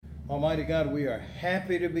Almighty God, we are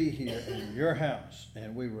happy to be here in your house,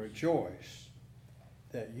 and we rejoice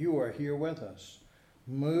that you are here with us.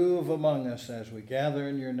 Move among us as we gather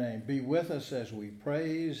in your name. Be with us as we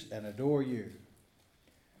praise and adore you.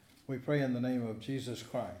 We pray in the name of Jesus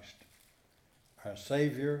Christ, our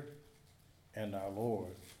Savior and our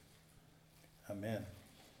Lord. Amen.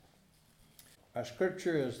 Our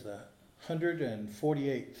scripture is the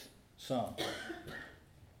 148th Psalm.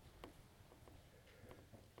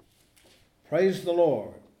 Praise the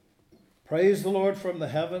Lord. Praise the Lord from the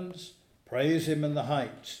heavens. Praise him in the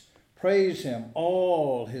heights. Praise him,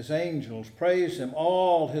 all his angels. Praise him,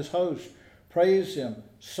 all his hosts. Praise him,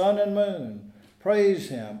 sun and moon. Praise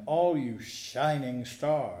him, all you shining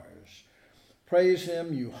stars. Praise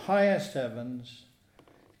him, you highest heavens,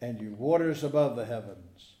 and you waters above the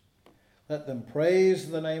heavens. Let them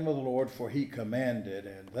praise the name of the Lord, for he commanded,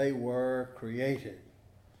 and they were created.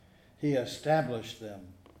 He established them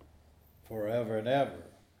forever and ever.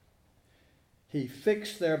 He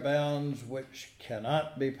fixed their bounds which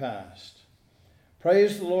cannot be passed.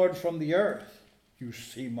 Praise the Lord from the earth, you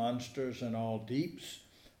sea monsters in all deeps,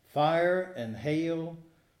 fire and hail,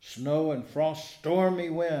 snow and frost, stormy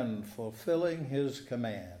wind, fulfilling his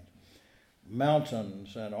command.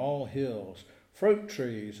 Mountains and all hills, fruit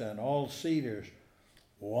trees and all cedars,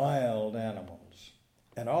 wild animals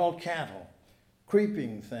and all cattle,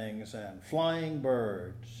 creeping things and flying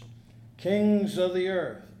birds, kings of the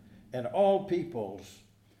earth and all peoples,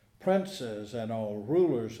 princes and all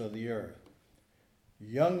rulers of the earth,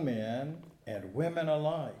 young men and women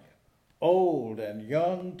alike, old and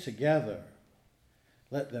young together.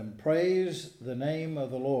 Let them praise the name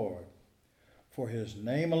of the Lord, for his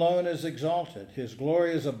name alone is exalted. His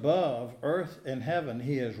glory is above earth and heaven.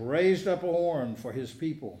 He has raised up a horn for his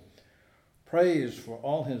people, praise for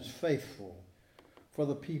all his faithful, for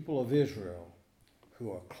the people of Israel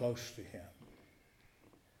who are close to him.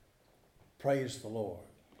 Praise the Lord.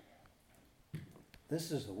 This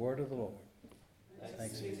is the word of the Lord.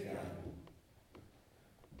 Thanks be to God.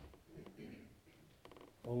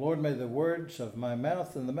 O Lord, may the words of my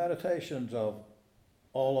mouth and the meditations of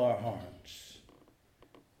all our hearts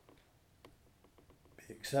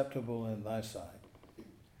be acceptable in thy sight,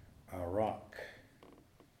 our rock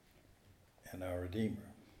and our Redeemer.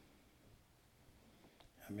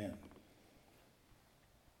 Amen.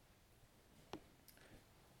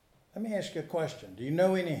 Let me ask you a question. Do you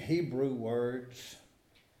know any Hebrew words?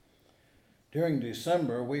 During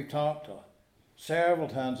December, we've talked several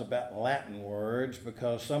times about Latin words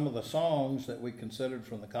because some of the songs that we considered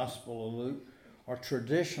from the Gospel of Luke are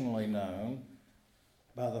traditionally known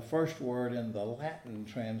by the first word in the Latin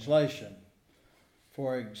translation.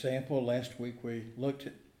 For example, last week we looked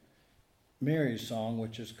at Mary's song,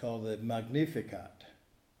 which is called the Magnificat.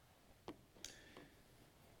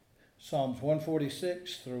 Psalms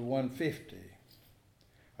 146 through 150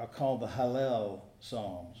 are called the Hallel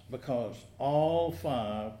Psalms because all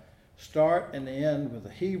five start and end with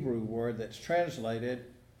a Hebrew word that's translated,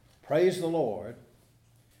 praise the Lord,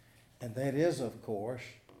 and that is, of course,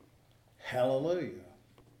 hallelujah.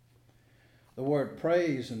 The word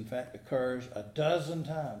praise, in fact, occurs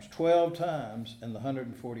 12 times in the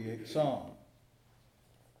 148th Psalm.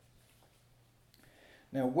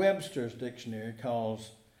 Now, Webster's dictionary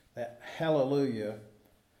calls that hallelujah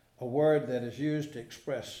a word that is used to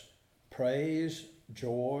express praise,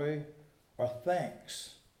 joy, or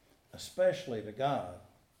thanks, especially to God.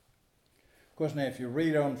 Of course, now if you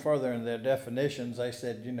read on further in their definitions, they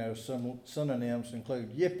said, some synonyms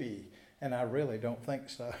include yippee, and I really don't think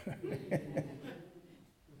so.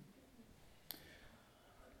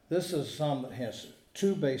 This is a psalm that has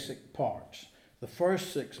two basic parts, the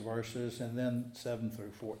first 6 verses and then 7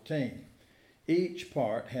 through 14. Each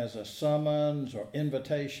part has a summons or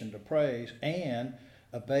invitation to praise and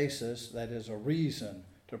a basis, that is a reason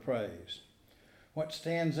to praise. What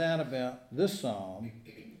stands out about this psalm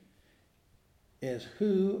is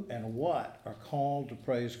who and what are called to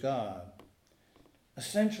praise God.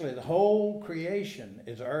 Essentially, the whole creation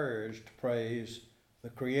is urged to praise the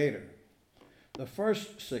Creator. The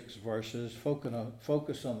first 6 verses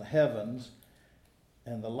focus on the heavens,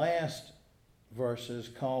 and the last verses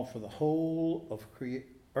call for the whole of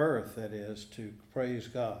earth, that is, to praise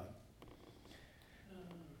God.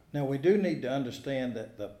 Now, we do need to understand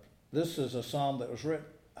that this is a psalm that was written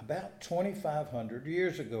about 2,500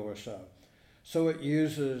 years ago or so. So it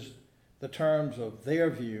uses the terms of their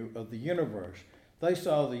view of the universe. They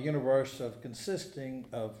saw the universe consisting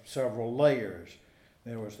of several layers.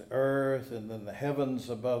 There was the earth, and then the heavens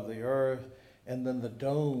above the earth, and then the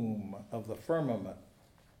dome of the firmament.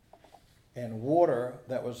 and water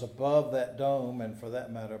that was above that dome, and for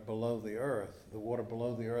that matter, below the earth. The water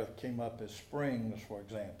below the earth came up as springs, for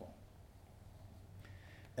example.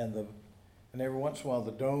 And every once in a while,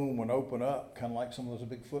 the dome would open up, kind of like some of those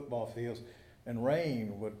big football fields, and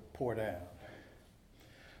rain would pour down.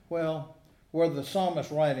 Well, where the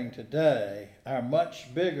psalmist writing today, our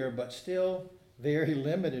much bigger but still very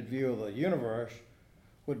limited view of the universe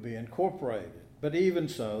would be incorporated. But even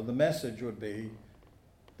so, the message would be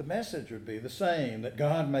the same, that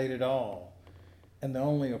God made it all. And the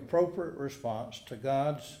only appropriate response to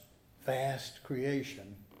God's vast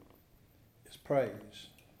creation is praise.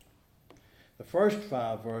 The first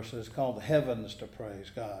 5 verses call the heavens to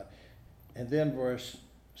praise God. And then verse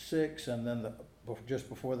 6, and then just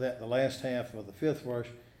before that, the last half of the 5th verse,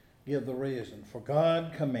 give the reason. For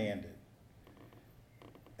God commanded,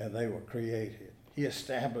 and they were created. He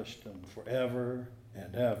established them forever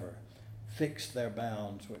and ever, fixed their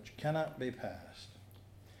bounds which cannot be passed.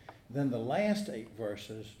 Then the last 8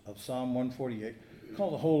 verses of Psalm 148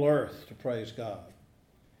 call the whole earth to praise God.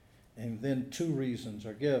 And then 2 reasons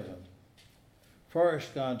are given.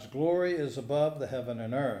 First, God's glory is above the heaven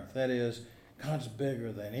and earth. That is, God's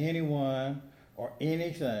bigger than anyone or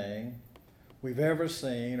anything we've ever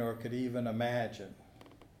seen or could even imagine.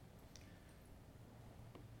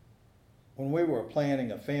 When we were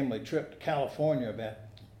planning a family trip to California about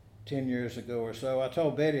 10 years ago or so, I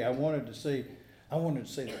told Betty I wanted to see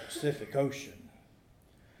the Pacific Ocean.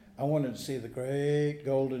 I wanted to see the great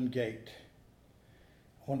Golden Gate.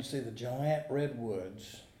 I wanted to see the giant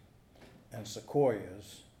redwoods and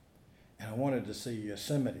sequoias, and I wanted to see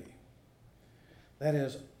Yosemite. That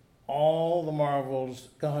is, all the marvels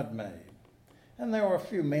God made. And there were a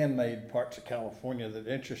few man-made parts of California that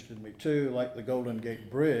interested me too, like the Golden Gate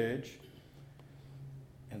Bridge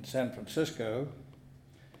in San Francisco.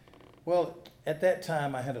 Well, at that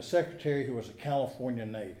time, I had a secretary who was a California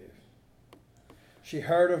native. She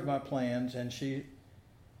heard of my plans, and she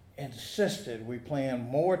insisted we plan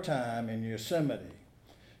more time in Yosemite.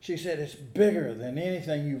 She said, it's bigger than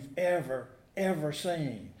anything you've ever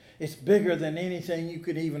seen. It's bigger than anything you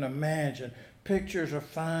could even imagine. Pictures are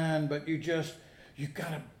fine, but you got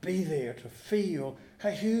to be there to feel how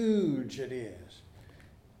huge it is.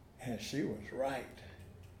 And she was right.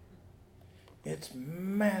 It's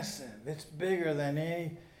massive. It's bigger than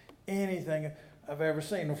anything I've ever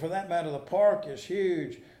seen. And for that matter, the park is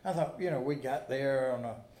huge. I thought, we got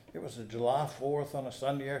there it was a July 4th on a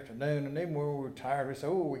Sunday afternoon, and even when we were tired, we said,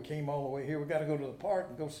 we came all the way here. We got to go to the park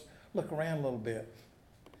and go look around a little bit.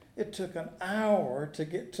 It took an hour to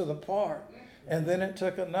get to the park, and then it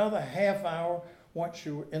took another half hour once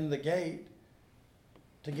you were in the gate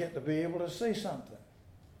to get to be able to see something.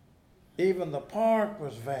 Even the park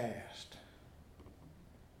was vast.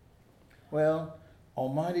 Well,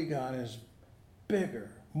 Almighty God is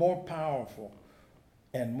bigger, more powerful,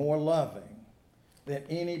 and more loving than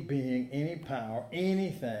any being, any power,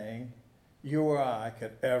 anything you or I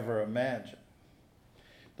could ever imagine.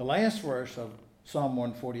 The last verse of Psalm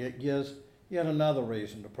 148 gives yet another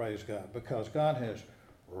reason to praise God, because God has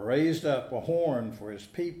raised up a horn for his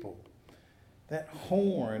people. That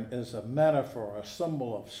horn is a metaphor, a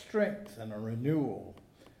symbol of strength and a renewal,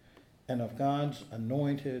 and of God's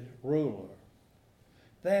anointed ruler.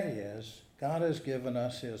 That is, God has given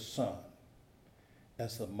us his Son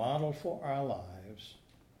as the model for our lives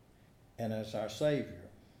and as our Savior.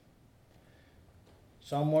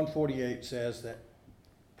 Psalm 148 says that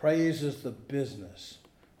praise is the business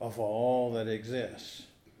of all that exists.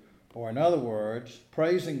 Or in other words,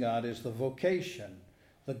 praising God is the vocation,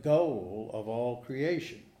 the goal of all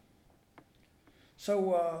creation.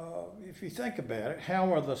 So if you think about it,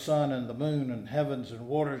 how are the sun and the moon and heavens and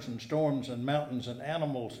waters and storms and mountains and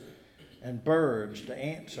animals and birds to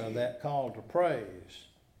answer that call to praise?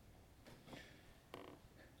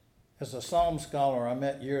 There's a psalm scholar I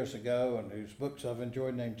met years ago and whose books I've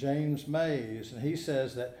enjoyed named James Mays, and he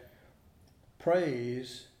says that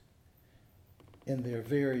praise in their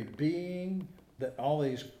very being, that all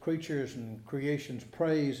these creatures and creations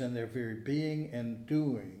praise in their very being and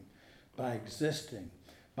doing, by existing,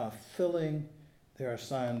 by filling their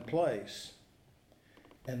assigned place.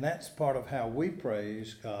 And that's part of how we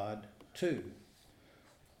praise God too.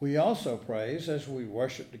 We also praise as we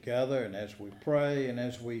worship together and as we pray and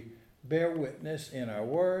as we bear witness in our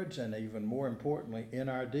words and even more importantly in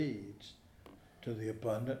our deeds to the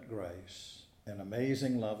abundant grace and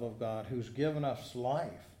amazing love of God, who's given us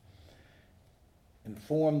life and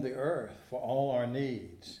formed the earth for all our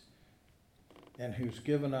needs, and who's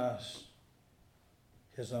given us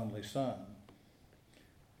his only Son.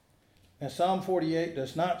 And Psalm 48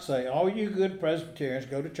 does not say, all you good Presbyterians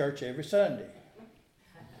go to church every Sunday.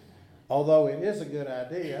 Although it is a good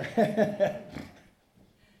idea.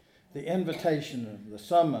 The invitation, the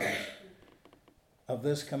summons of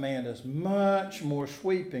this command is much more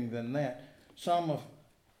sweeping than that. Psalm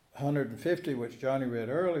 150, which Johnny read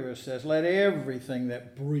earlier, says, let everything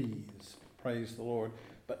that breathes praise the Lord.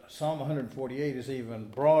 But Psalm 148 is even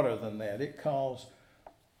broader than that. It calls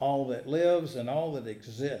all that lives and all that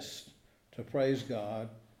exists to praise God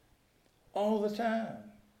all the time.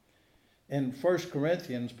 In 1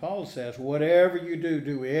 Corinthians, Paul says, whatever you do,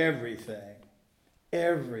 do everything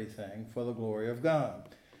for the glory of God.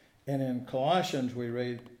 And in Colossians, we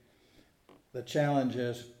read, the challenge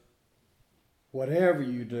is, whatever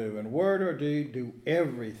you do, in word or deed, do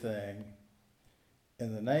everything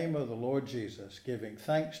in the name of the Lord Jesus, giving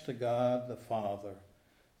thanks to God the Father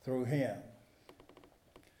through him.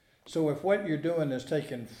 So if what you're doing is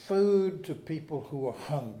taking food to people who are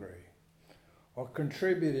hungry, or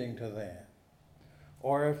contributing to that,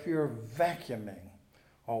 or if you're vacuuming,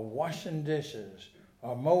 or washing dishes,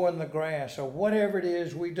 or mowing the grass, or whatever it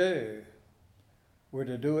is we do, we're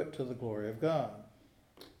to do it to the glory of God.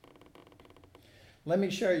 Let me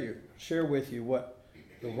share with you what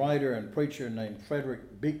the writer and preacher named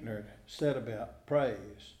Frederick Buechner said about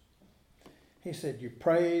praise. He said, you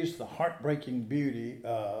praise the heartbreaking beauty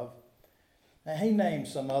of, and he named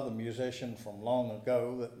some other musician from long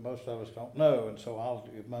ago that most of us don't know, and so I'll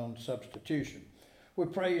do my own substitution. We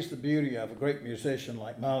praise the beauty of a great musician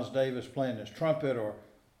like Miles Davis playing his trumpet, or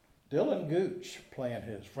Dylan Gooch playing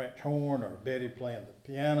his French horn, or Betty playing the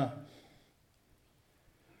piano,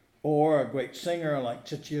 or a great singer like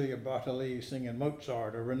Cecilia Bartoli singing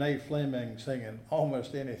Mozart, or Renee Fleming singing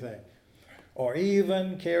almost anything, or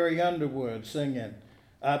even Carrie Underwood singing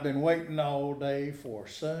I've Been Waiting All Day for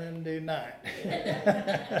Sunday Night.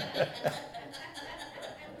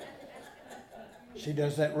 She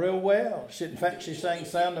does that real well. In fact, she sang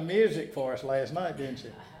Sound of Music for us last night, didn't she?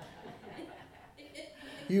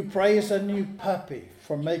 You praise a new puppy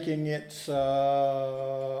for making its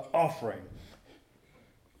offering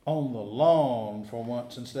on the lawn for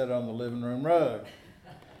once instead of on the living room rug.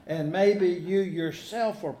 And maybe you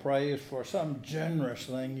yourself are praised for some generous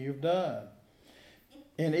thing you've done.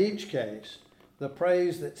 In each case, the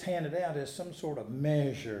praise that's handed out is some sort of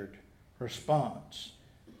measured response.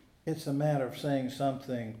 It's a matter of saying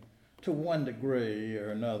something to one degree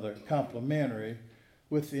or another complimentary,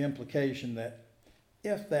 with the implication that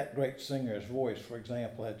if that great singer's voice, for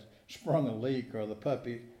example, had sprung a leak, or the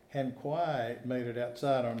puppy hadn't quite made it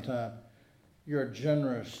outside on time, your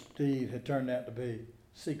generous deed had turned out to be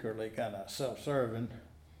secretly kind of self-serving,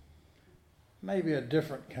 maybe a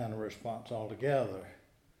different kind of response altogether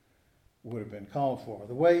would have been called for.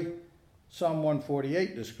 The way Psalm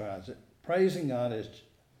 148 describes it, praising God is,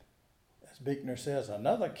 as Buechner says,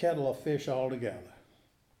 another kettle of fish altogether.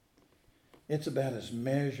 It's about as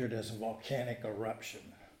measured as a volcanic eruption.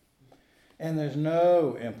 And there's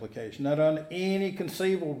no implication, not on any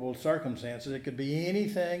conceivable circumstances. It could be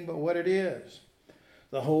anything but what it is.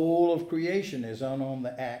 The whole of creation is on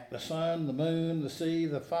the act. The sun, the moon, the sea,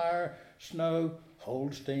 the fire, snow,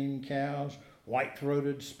 Holstein cows,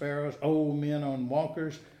 white-throated sparrows, old men on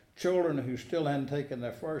walkers, children who still hadn't taken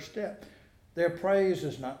their first step. Their praise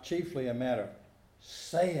is not chiefly a matter of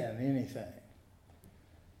saying anything,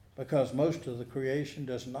 because most of the creation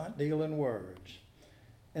does not deal in words.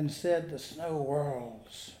 Instead, the snow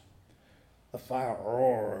whirls, the fire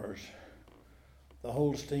roars, the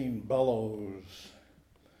Holstein bellows,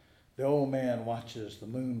 the old man watches the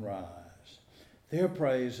moon rise. Their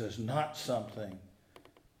praise is not something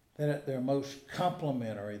that at their most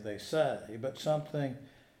complimentary they say, but something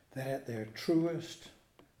that at their truest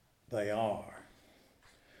they are.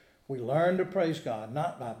 We learn to praise God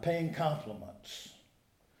not by paying compliments,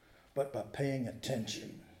 but by paying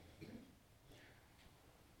attention.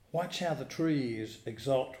 Watch how the trees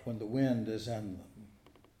exult when the wind is in them.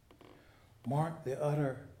 Mark the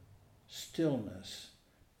utter stillness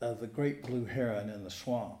of the great blue heron in the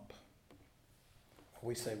swamp.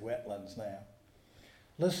 We say wetlands now.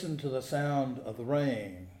 Listen to the sound of the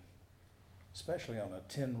rain, especially on a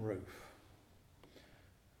tin roof.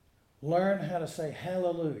 Learn how to say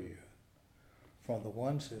hallelujah from the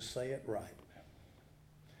ones who say it right.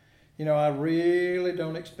 You know, I really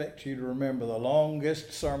don't expect you to remember the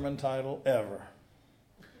longest sermon title ever,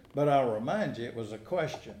 but I'll remind you it was a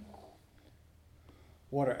question.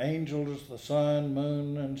 What are angels, the sun,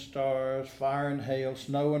 moon, and stars, fire and hail,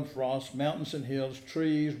 snow and frost, mountains and hills,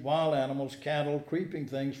 trees, wild animals, cattle, creeping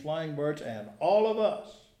things, flying birds, and all of us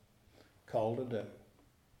called to do?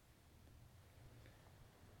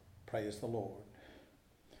 Praise the Lord.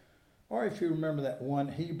 Or if you remember that one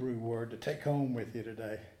Hebrew word to take home with you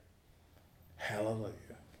today, hallelujah.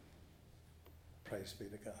 Praise be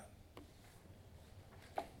to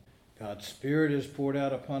God. God's Spirit is poured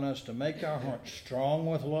out upon us to make our hearts strong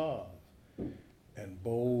with love and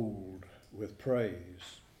bold with praise,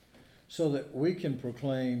 so that we can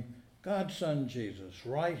proclaim God's Son Jesus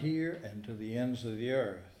right here and to the ends of the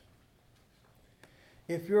earth.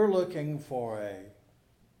 If you're looking for a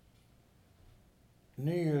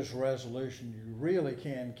New Year's resolution you really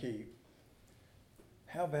can keep,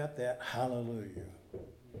 how about that hallelujah?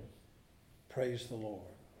 Praise the Lord.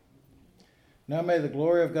 Now may the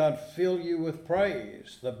glory of God fill you with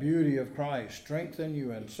praise, the beauty of Christ strengthen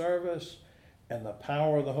you in service, and the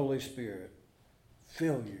power of the Holy Spirit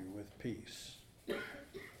fill you with peace.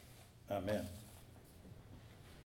 Amen.